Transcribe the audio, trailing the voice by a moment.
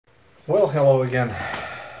Well, hello again.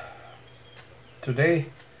 Today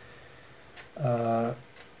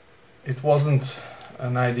it wasn't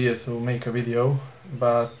an idea to make a video,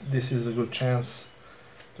 but this is a good chance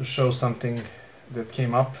to show something that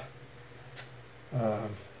came up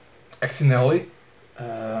accidentally.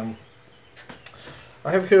 I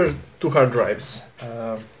have here two hard drives.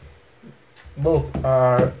 Both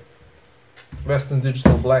are Western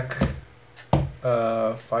Digital Black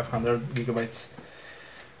 500 gigabytes.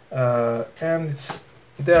 And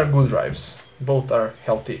they are good drives, both are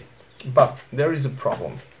healthy, but there is a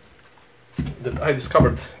problem that I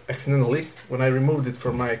discovered accidentally when I removed it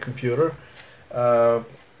from my computer. I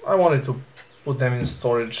wanted to put them in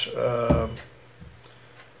storage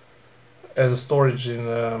as a storage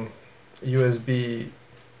in USB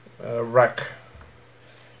rack,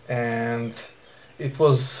 and it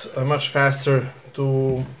was much faster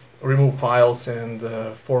to remove files and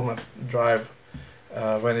format drive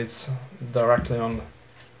when it's directly on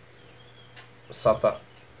SATA,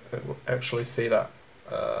 actually SATA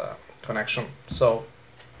connection. So,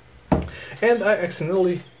 and I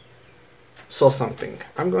accidentally saw something.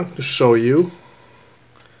 I'm going to show you.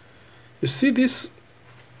 You see this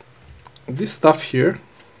stuff here?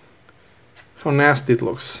 How nasty it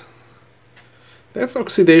looks. That's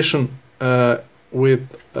oxidation with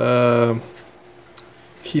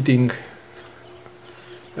heating,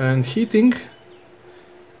 and heating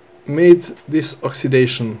made this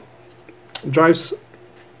oxidation, drives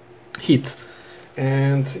heat,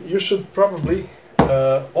 and you should probably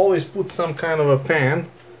always put some kind of a fan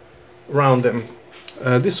around them.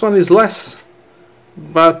 This one is less,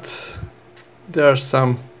 but there are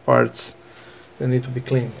some parts that need to be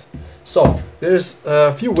cleaned. So there's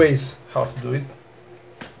a few ways how to do it.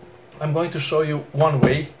 I'm going to show you one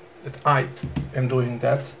way that I am doing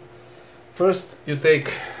that. First, you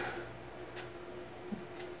take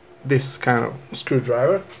this kind of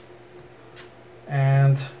screwdriver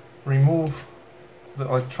and remove the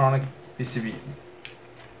electronic PCB.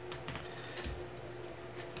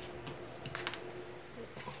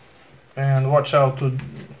 And watch out to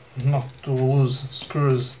not to lose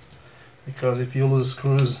screws, because if you lose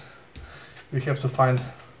screws you have to find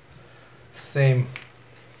same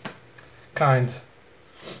kind.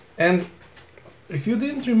 And if you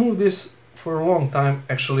didn't remove this for a long time,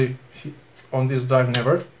 actually on this drive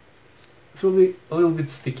never, it will be a little bit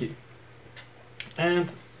sticky. And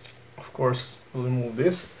of course we'll remove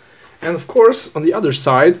this, and of course on the other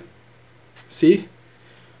side, see,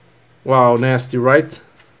 wow, nasty, right?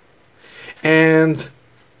 And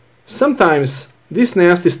sometimes this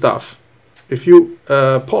nasty stuff, if you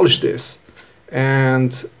polish this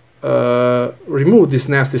and remove this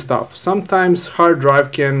nasty stuff, sometimes hard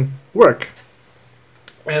drive can work,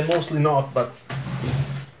 and mostly not, but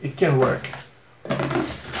it can work.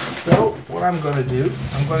 So what I'm gonna do,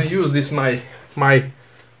 I'm gonna use this my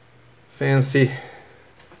fancy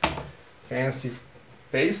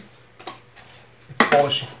paste. It's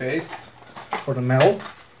polishing paste for the metal,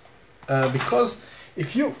 because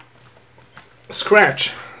if you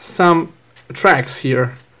scratch some tracks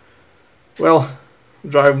here, well,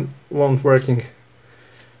 drive won't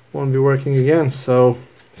be working again. So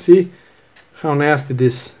see how nasty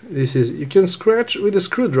this is. You can scratch with a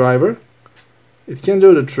screwdriver. It can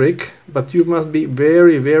do the trick, but you must be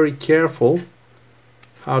very, very careful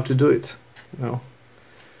how to do it.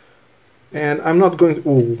 And I'm not going to...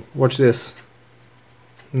 Ooh, watch this.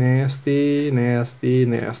 Nasty, nasty,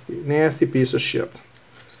 nasty, nasty piece of shit.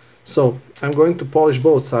 So I'm going to polish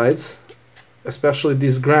both sides, especially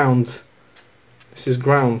this ground. This is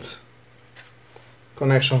ground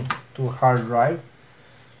connection to a hard drive.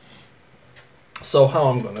 So how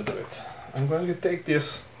I'm gonna do it? I'm going to take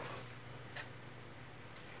this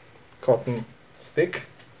cotton stick,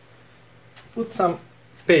 put some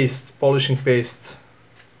paste, polishing paste.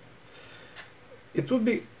 It would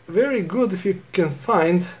be very good if you can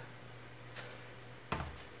find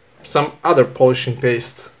some other polishing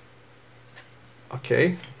paste.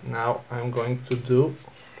 Okay, now I'm going to do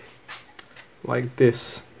like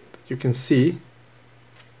this, that you can see.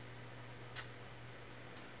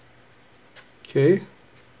 Okay,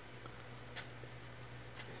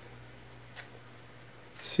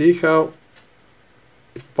 see how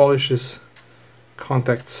it polishes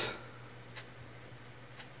contacts.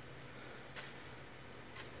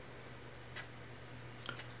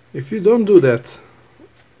 If you don't do that,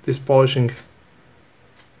 this polishing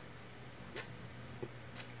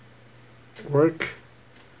work,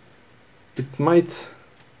 it might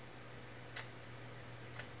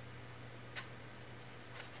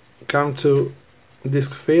come to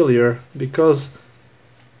disk failure, because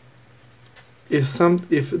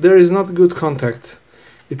if there is not good contact,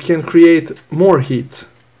 it can create more heat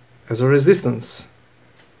as a resistance.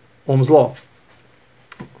 Ohm's law.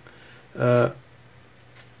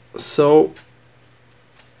 So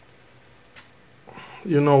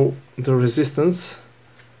you know the resistance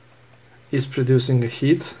is producing a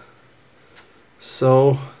heat,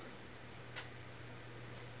 so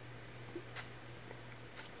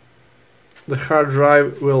the hard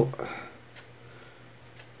drive will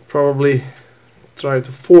probably try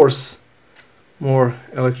to force more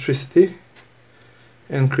electricity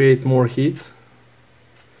and create more heat,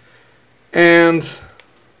 and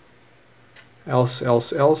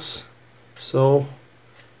else, so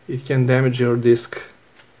it can damage your disk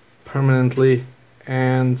permanently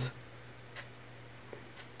and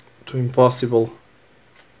to impossible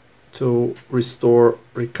to restore,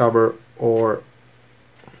 recover, or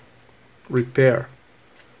repair.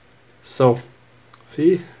 So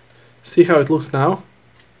see how it looks now,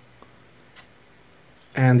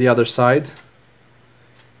 and the other side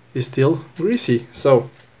is still greasy. So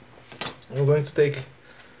I'm going to take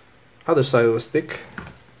other side of the stick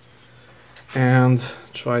and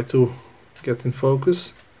try to get in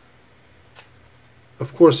focus.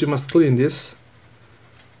 Of course you must clean this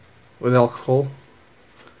with alcohol.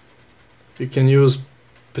 You can use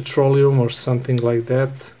petroleum or something like that.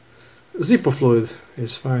 Zippo fluid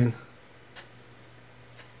is fine.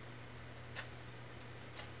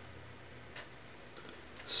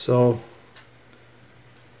 So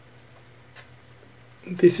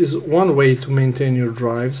this is one way to maintain your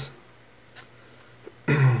drives.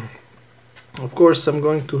 Of course, I'm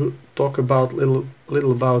going to talk about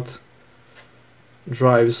little about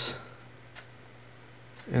drives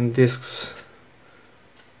and disks,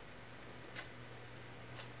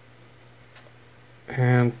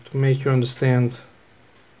 and to make you understand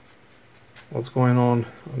what's going on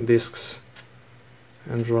disks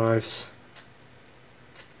and drives.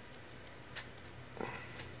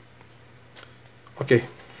 Okay,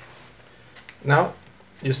 now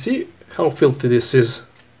you see how filthy this is,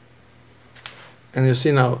 and you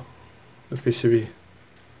see now the PCB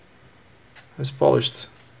is polished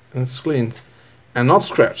and it's cleaned and not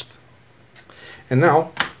scratched. And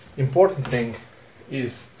now important thing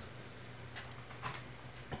is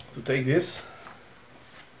to take this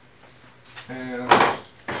and of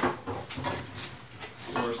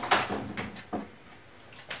course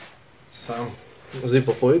some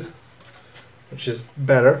Zippo fluid, which is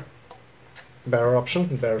better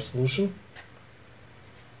option, better solution,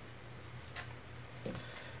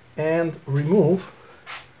 and remove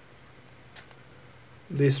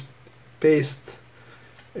this paste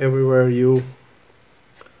everywhere you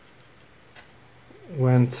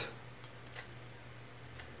went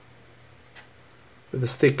with the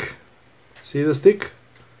stick. See the stick?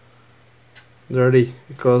 Dirty,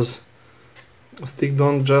 because the stick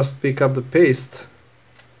don't just pick up the paste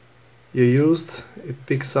you used, it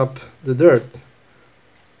picks up the dirt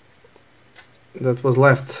that was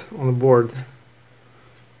left on the board.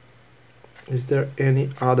 Is there any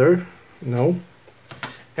other? No.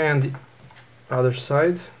 And the other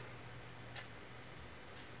side,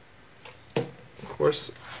 of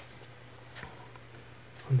course,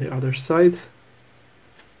 on the other side.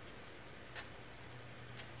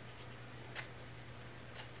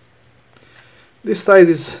 This side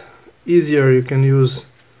is easier, you can use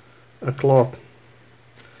a cloth,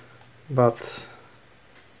 but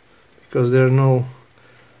because there are no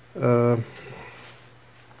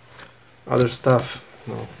other stuff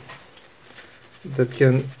that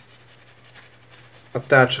can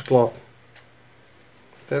attach a cloth.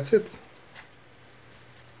 That's it.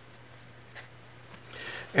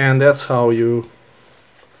 And that's how you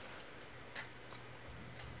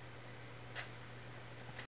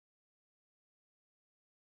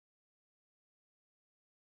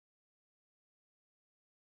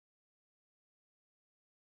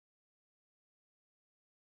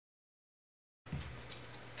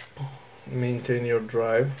maintain your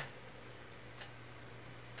drive.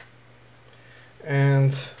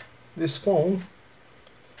 And this foam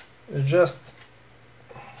is just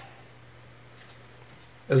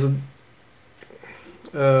as a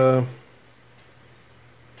the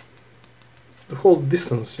whole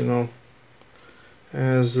distance, you know,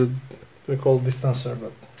 as a, we call distancer,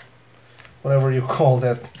 but whatever you call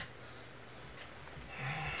that.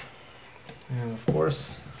 And of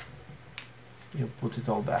course you put it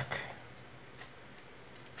all back.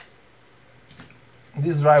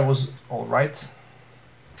 This drive was alright,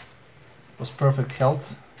 was perfect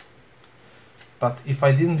health, but if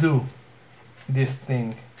I didn't do this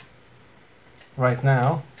thing right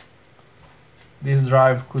now, this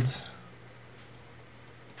drive could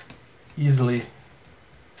easily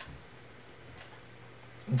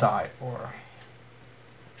die or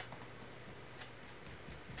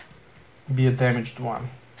be a damaged one.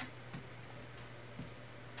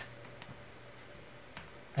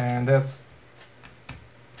 And that's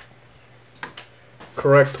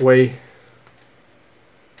correct way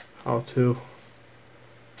how to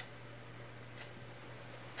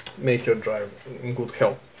make your drive in good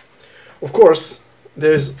health. Of course,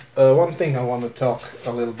 there's one thing I want to talk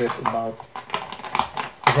a little bit about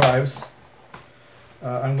drives.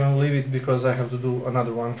 I'm going to leave it because I have to do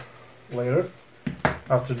another one later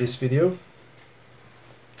after this video.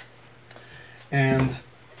 And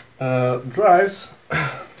drives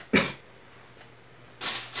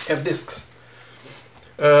have discs.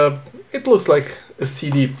 It looks like a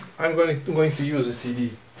CD. I'm going to use a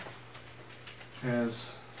CD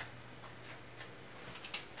as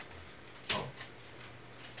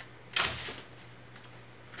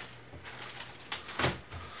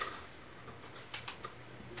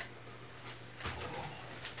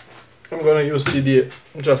I'm gonna use CD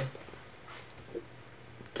just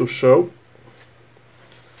to show.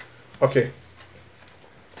 Okay.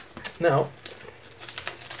 Now,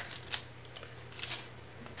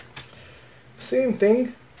 same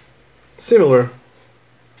thing, similar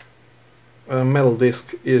metal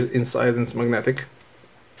disc is inside and it's magnetic.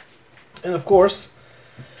 And of course,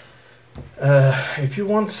 if you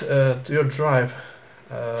want your drive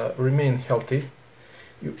remain healthy,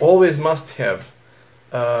 you always must have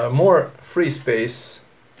more free space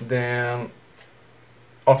than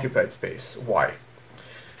occupied space. Why?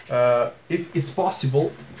 If it's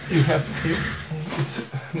possible, it's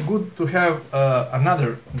good to have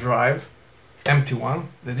another drive, empty one,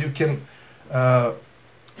 that you can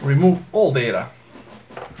remove all data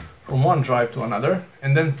from one drive to another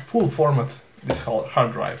and then full format this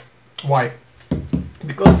hard drive. Why?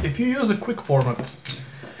 Because if you use a quick format,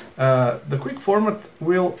 the quick format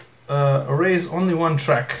will erase only one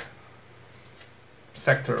track,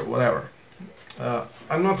 sector, whatever.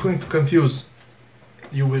 I'm not going to confuse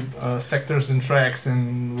you with sectors and tracks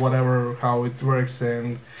and whatever, how it works,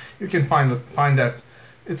 and you can find that.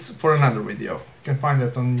 It's for another video. You can find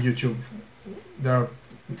that on YouTube. There are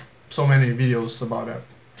so many videos about that.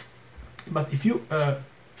 But if you use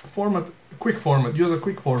a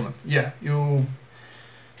quick format, yeah, you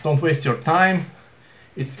don't waste your time.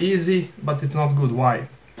 It's easy, but it's not good. Why?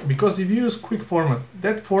 Because if you use quick format,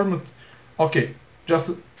 that format, okay,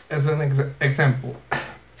 just as an example,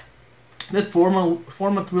 that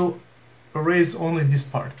format will erase only this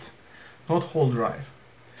part, not whole drive.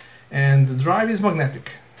 And the drive is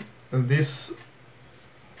magnetic. This,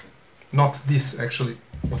 not this actually,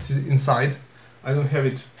 what's inside. I don't have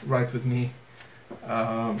it right with me.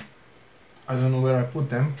 I don't know where I put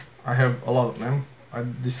them. I have a lot of them. I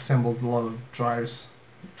disassembled a lot of drives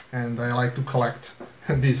and I like to collect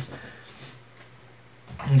these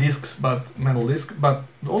discs, but metal discs, but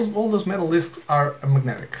all those metal discs are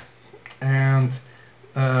magnetic. And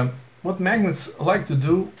what magnets like to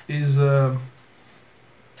do is to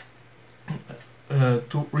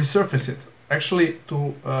resurface it, actually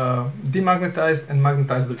to demagnetize and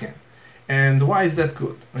magnetize again. And why is that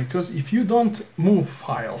good? Because if you don't move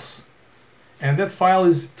files, and that file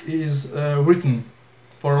is written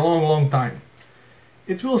for a long time,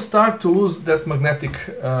 it will start to lose that magnetic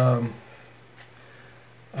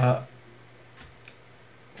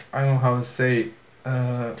I don't know how to say,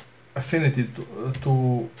 affinity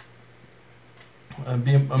to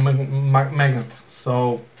be a magnet.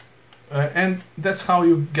 So and that's how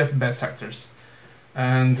you get bad sectors,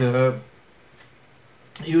 and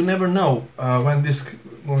you never know when this is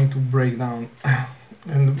going to break down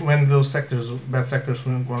and when those sectors, bad sectors,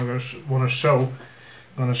 want to show.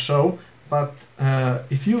 But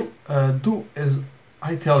if you do as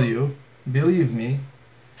I tell you, believe me,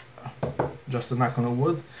 just a knock on the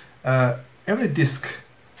wood, every disk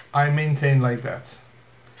I maintain like that.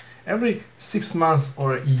 Every 6 months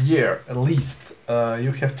or a year at least,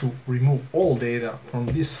 you have to remove all data from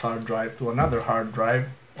this hard drive to another hard drive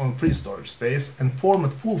on free storage space and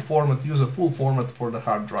use a full format for the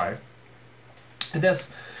hard drive. And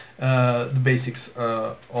that's the basics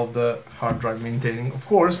of the hard drive maintaining. Of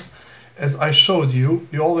course, as I showed you,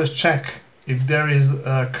 you always check if there is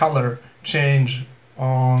a color change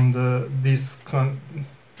on this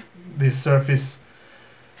surface,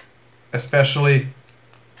 especially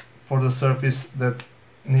for the surface that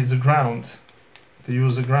needs a ground, to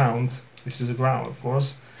use a ground. This is a ground, of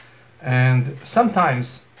course. And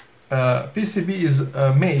sometimes PCB is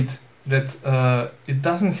made that it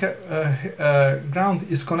doesn't have ground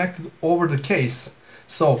is connected over the case.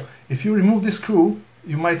 So if you remove this screw,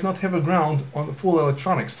 you might not have a ground on full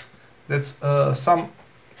electronics. That's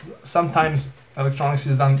sometimes electronics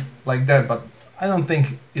is done like that, but I don't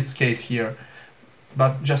think it's case here.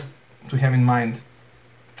 But just to have in mind,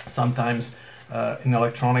 sometimes in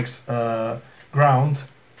electronics, ground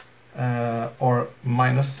or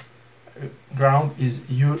minus ground is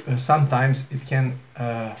sometimes it can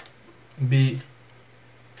be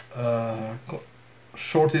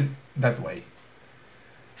shorted that way,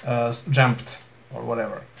 jumped or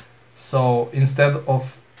whatever. So instead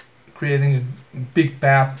of creating a big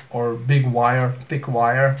path or big wire, thick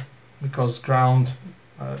wire, because ground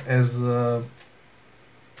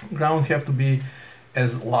ground have to be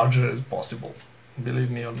as larger as possible, believe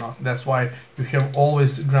me or not. That's why you have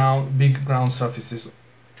always big ground surfaces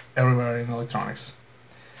everywhere in electronics.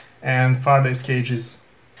 And Faraday's cage is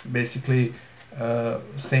basically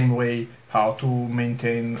same way how to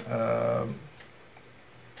maintain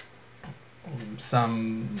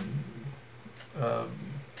some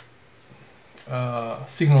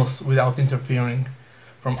signals without interfering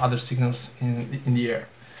from other signals in the air.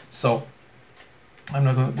 So I'm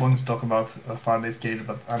not going to talk about Faraday's cage,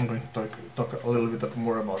 but I'm going to talk a little bit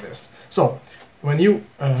more about this. So when you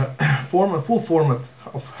form a full format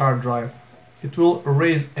of hard drive, it will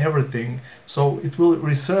erase everything, so it will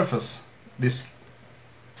resurface this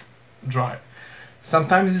drive.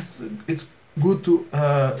 Sometimes it's good to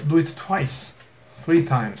do it twice, 3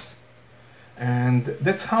 times, and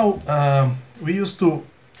that's how we used to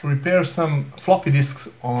repair some floppy disks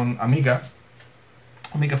on Amiga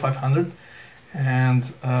 500,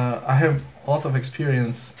 and I have a lot of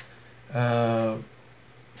experience from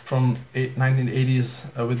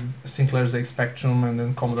 1980s with Sinclair's ZX Spectrum and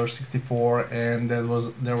then Commodore 64, and there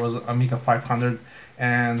was Amiga 500,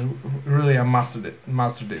 and really I mastered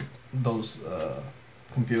those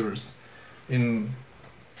computers in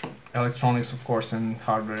electronics, of course, and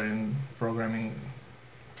hardware and programming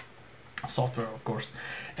software, of course.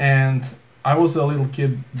 And I was a little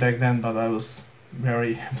kid back then, but I was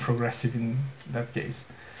very progressive in that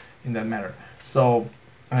case, in that matter. So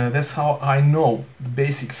that's how I know the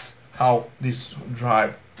basics, how this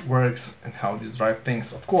drive works and how this drive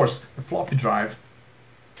thinks. Of course, the floppy drive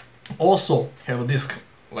also have a disk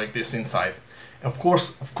like this inside. Of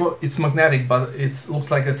course, it's magnetic, but it looks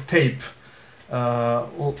like a tape.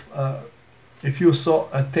 If you saw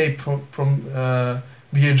a tape from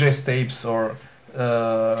VHS tapes or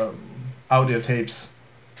audio tapes,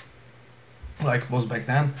 like it was back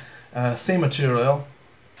then, same material,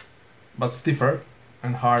 but stiffer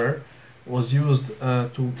and harder, was used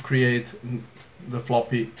to create the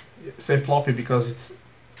floppy. Say floppy because it's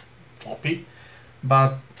floppy,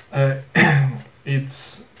 but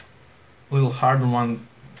it's a little harder one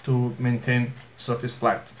to maintain surface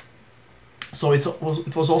flat. So it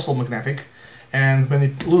was also magnetic, and when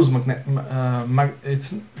it loses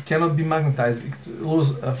it cannot be magnetized. It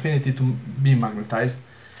loses affinity to be magnetized,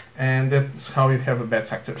 and that's how you have bad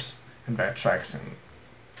sectors and bad tracks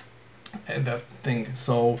and that thing.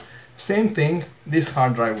 So same thing, this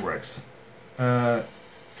hard drive works.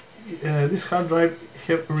 This hard drive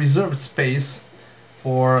have reserved space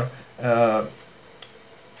for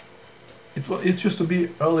it used to be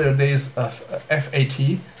earlier days of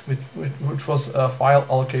FAT, which was a file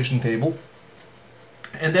allocation table,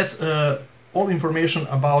 and that's all information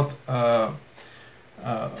about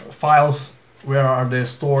files, where are they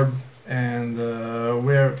stored, and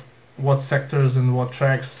what sectors and what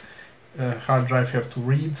tracks hard drive have to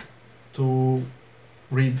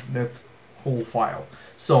read that whole file.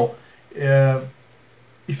 So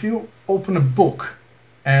if you open a book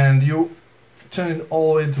and you turn it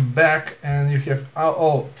all the way to back, and you have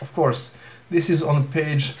of course this is on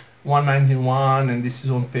page 191 and this is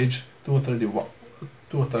on page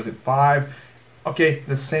 235. Okay,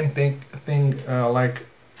 the same thing like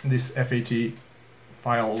this FAT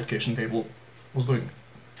file allocation table was doing,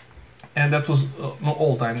 and that was not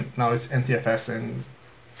all time. Now it's NTFS,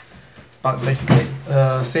 but basically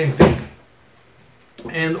same thing.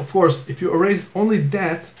 And of course, if you erase only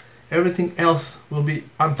that, everything else will be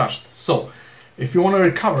untouched. So if you want to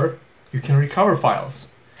recover, you can recover files.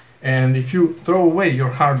 And if you throw away your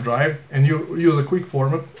hard drive and you use a quick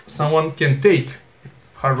format, someone can take, if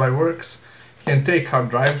hard drive works, can take hard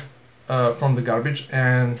drive from the garbage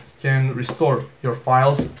and can restore your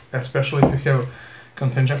files, especially if you have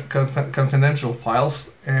confidential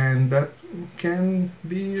files, and that can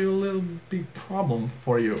be a little big problem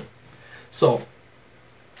for you. So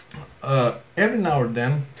every now and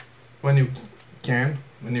then, when you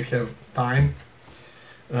have time,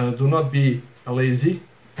 do not be lazy.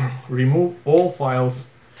 Remove all files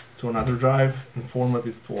to another drive and format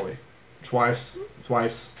it fully.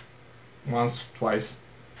 twice, once, twice,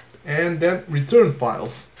 and then return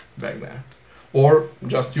files back there, or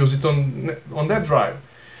just use it on that drive,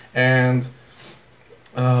 and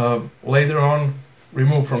later on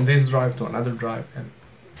remove from this drive to another drive. And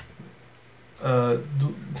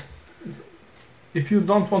if you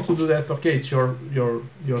don't want to do that, okay, it's your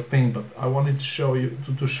thing. But I wanted to show you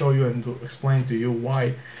and to explain to you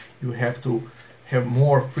why you have to have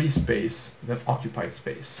more free space than occupied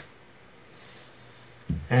space.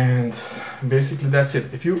 And basically that's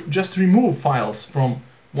it. If you just remove files from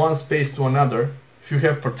one space to another, if you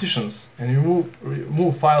have partitions and you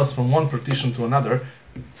remove files from one partition to another,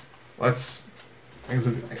 let's, as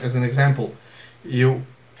an example, you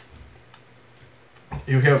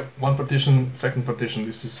have one partition, second partition,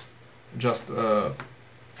 this is just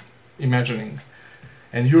imagining,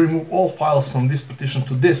 and you remove all files from this partition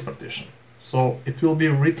to this partition, so it will be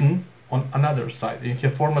written on another side. You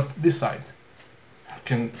can format this side, you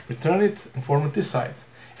can return it and format this side,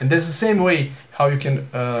 and that's the same way how you can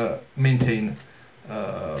maintain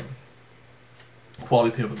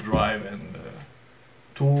quality of a drive and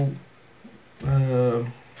to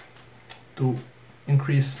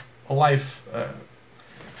increase a life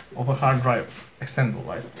of a hard drive, extend the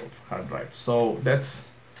life of hard drive. So that's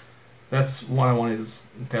what I wanted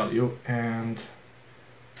to tell you, and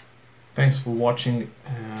thanks for watching.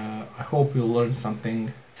 I hope you learned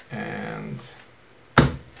something, and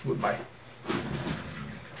goodbye.